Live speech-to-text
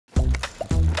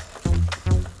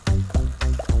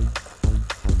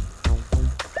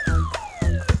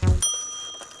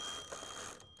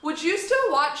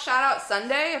shout out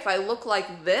Sunday if I look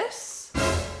like this? I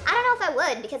don't know if I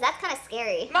would, because that's kind of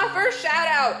scary. My first shout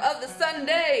out of the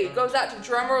Sunday goes out to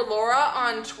drummer Laura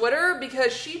on Twitter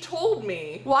because she told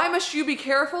me, why must you be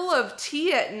careful of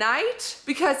tea at night?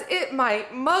 Because it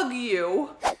might mug you.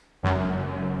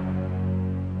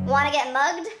 Wanna get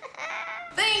mugged?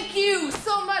 Thank you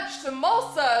so much to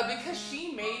Mulsa because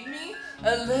she made me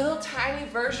a little tiny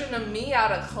version of me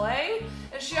out of clay,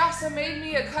 and she also made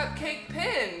me a cupcake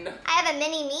pin. I have a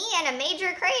mini me and a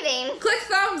major craving. Click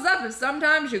thumbs up if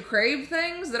sometimes you crave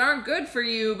things that aren't good for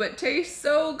you but taste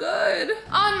so good.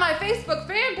 On my Facebook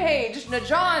fan page,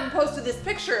 Najan posted this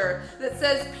picture that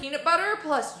says peanut butter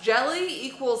plus jelly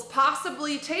equals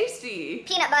possibly tasty.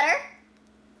 Peanut butter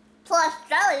plus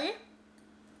jelly.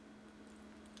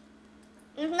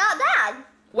 Not bad.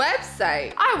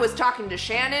 Website. I was talking to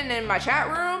Shannon in my chat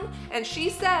room and she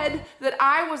said that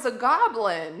I was a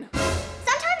goblin.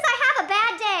 Sometimes I have a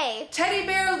bad day. Teddy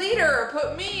Bear Leader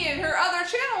put me in her other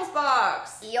channels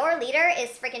box. Your leader is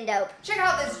freaking dope. Check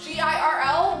out this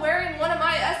GIRL wearing one of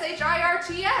my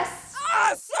SHIRTS.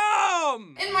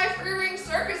 Awesome! In my free ring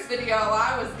circus video,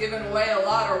 I was giving away a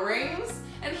lot of rings,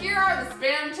 and here are the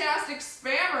spamtastic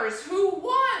spammers who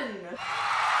won.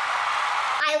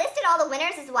 I listed all the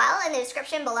winners as well in the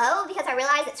description below because I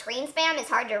realized that screen spam is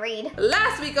hard to read.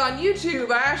 Last week on YouTube,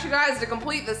 I asked you guys to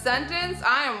complete the sentence,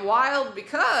 I am wild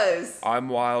because... I'm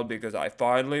wild because I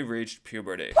finally reached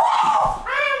puberty.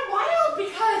 I am wild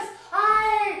because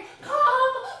I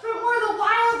come from where the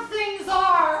wild things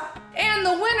are. And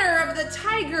the winner of the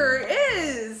tiger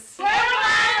is...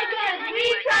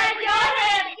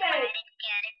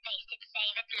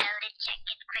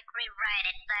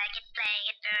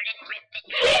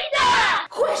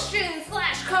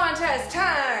 Question/contest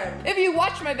time! If you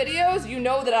watch my videos, you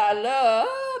know that I love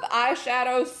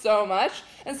eyeshadow so much,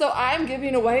 and so I'm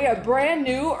giving away a brand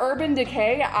new Urban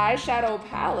Decay eyeshadow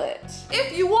palette.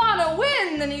 If you wanna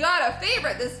win, then you gotta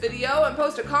favorite this video and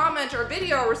post a comment or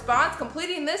video response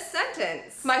completing this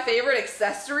sentence. My favorite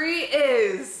accessory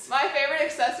is... My favorite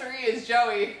accessory is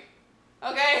Joey.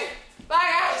 Okay?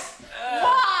 Bye guys!